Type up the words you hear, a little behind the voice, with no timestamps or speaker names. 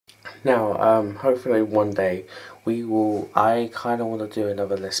Now, hopefully one day I kind of want to do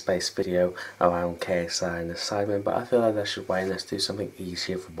another list-based video around KSI and assignment, but I feel like I should wait and let's do something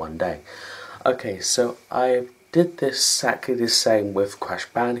easier for one day. Okay, so I did this exactly the same with Crash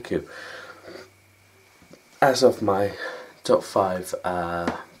Bandicoot. As of my top 5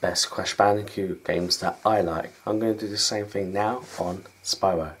 best Crash Bandicoot games that I like, I'm going to do the same thing now on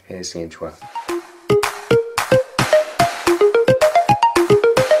Spyro. Here's the intro.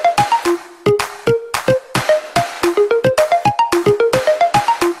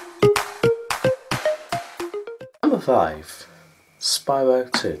 Number 5,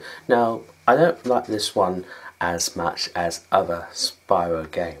 Spyro 2. Now, I don't like this one as much as other Spyro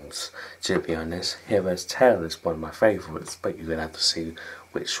games. To be honest, Hero's Tail is one of my favourites, but you're going to have to see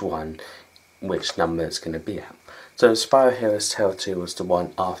which number it's going to be at. So Spyro Hero's Tail 2 was the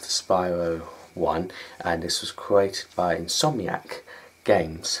one after Spyro 1, and this was created by Insomniac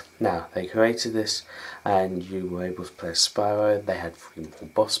Games. Now, they created this and you were able to play Spyro. They had 3 more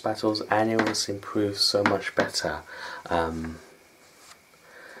boss battles and it was improved so much better.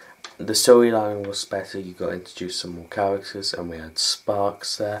 The storyline was better, you got introduced some more characters and we had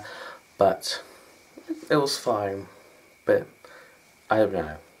Sparks there, but it was fine, but I don't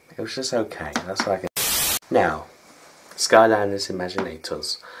know, it was just okay, that's what I can. Now, Skylanders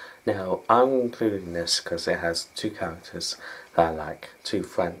Imatots. Now, I'm including this because it has 2 characters that I like, 2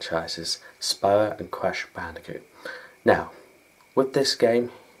 franchises, Spyro and Crash Bandicoot. Now, with this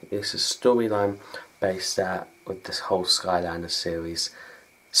game, it's a storyline based with this whole Skylanders series.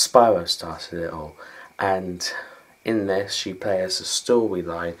 Spyro started it all, and in this you play as a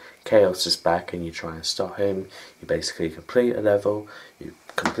storyline. Chaos is back and you try and stop him. You basically complete a level, you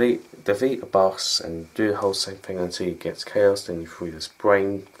defeat a boss and do the whole same thing until you get Chaos, then you through this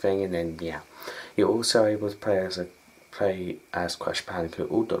brain thing, and then yeah. You're also able to play as Crash Bandicoot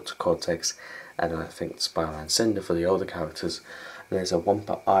or Dr. Cortex, and I think Spyro and Cinder for the older characters. And there's a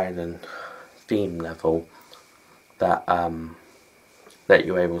Wumpa Island theme level that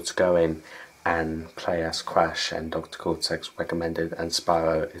you're able to go in and play as Crash and Dr. Cortex recommended, and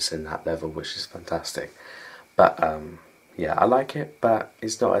Spyro is in that level, which is fantastic. But yeah, I like it, but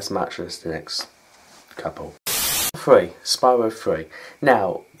it's not as much as the next couple. 3, Spyro 3.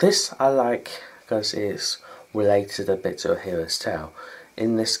 Now, this I like because it's related a bit to A Hero's Tail.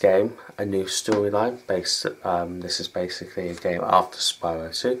 In this game, a new storyline based. This is basically a game after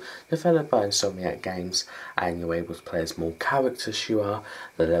Spyro 2, developed by Insomniac Games, and you're able to play as more characters you are.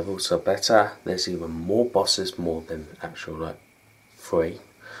 The levels are better. There's even more bosses, more than actual like 3,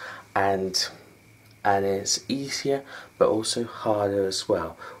 and it's easier, but also harder as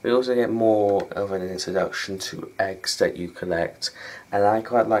well. We also get more of an introduction to eggs that you collect, and I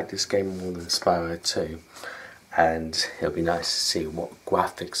quite like this game more than Spyro 2. And it'll be nice to see what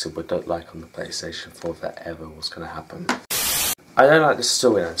graphics it would look like on the PlayStation 4 if that ever was going to happen. I don't like the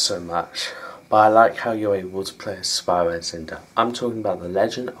storyline so much, but I like how you're able to play as Spyro and Cinder. I'm talking about The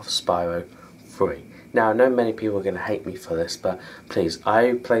Legend of Spyro 3. Now, I know many people are going to hate me for this, but please,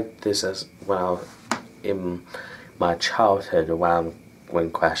 I played this as well in my childhood around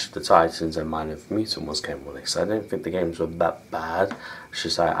when Crash of the Titans and Mind of Mutant was game released. I don't think the games were that bad. It's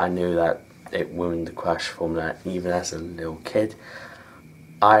just like I knew that it ruined the Crash formula even as a little kid.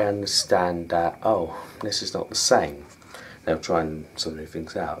 I understand that, oh, this is not the same. They'll try and sort new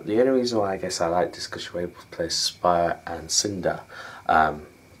things out. The only reason why I guess I like this is because you're able to play Spyro and Cinder.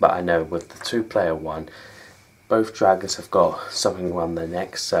 But I know with the 2-player one, both dragons have got something around their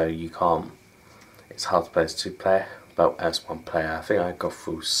necks, so you can't, it's hard to play as 2-player. But as 1 player, I think I got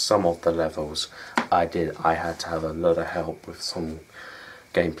through some of the levels. I had to have a lot of help with some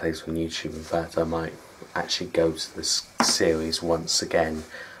gameplays on YouTube. In fact, I might actually go to this series once again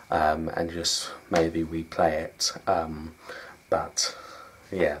and just maybe replay it. But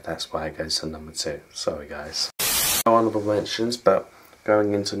yeah, that's why it goes to number 2. Sorry guys. No honourable mentions, but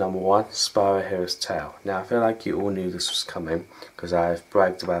going into number 1, Spyro A Heros Tail. Now, I feel like you all knew this was coming because I've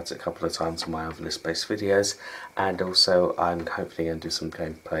bragged about it a couple of times in my other list-based videos, and also I'm hopefully going to do some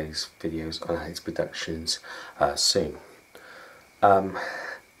gameplays videos on its productions soon.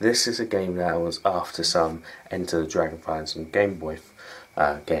 This is a game that was after some Enter the Dragonfly and some Game Boy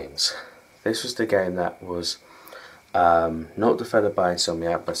games. This was the game that was not developed by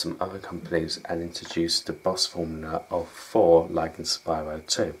Insomniac but some other companies, and introduced the boss formula of 4 like in Spyro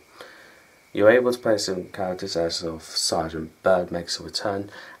 2. You're able to play some characters as of Sergeant Bird makes a return,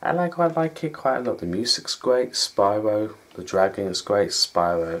 and I quite like it quite a lot. The music's great, Spyro the dragon is great,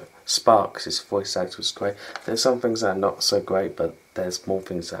 Sparks, his voice actor was great. There's some things that are not so great, but there's more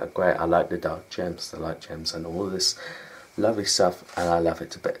things that are great. I like the dark gems, the light gems, and all this lovely stuff, and I love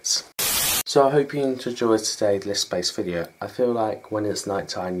it to bits. So I hope you enjoyed today's list-based video. I feel like when it's night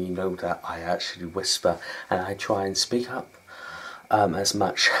time, you know that I actually whisper and I try and speak up as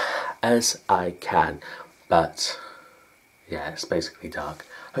much as I can, but yeah, it's basically dark.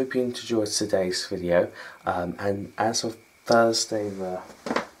 Hope you enjoyed today's video, and as of Thursday the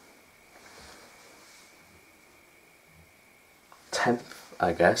 10th,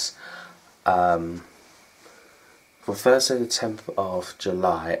 I guess, for Thursday the 10th of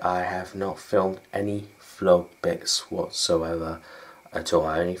July, I have not filmed any vlog bits whatsoever at all.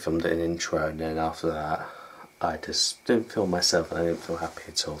 I only filmed an intro, and then after that I just didn't film myself and I didn't feel happy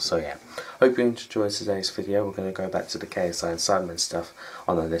at all. So yeah, hope you enjoyed today's video. We're going to go back to the KSI and Simon stuff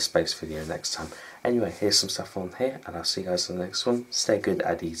on the list-based video next time. Anyway, here's some stuff on here, and I'll see you guys in the next one. Stay good,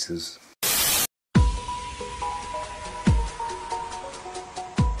 Addies.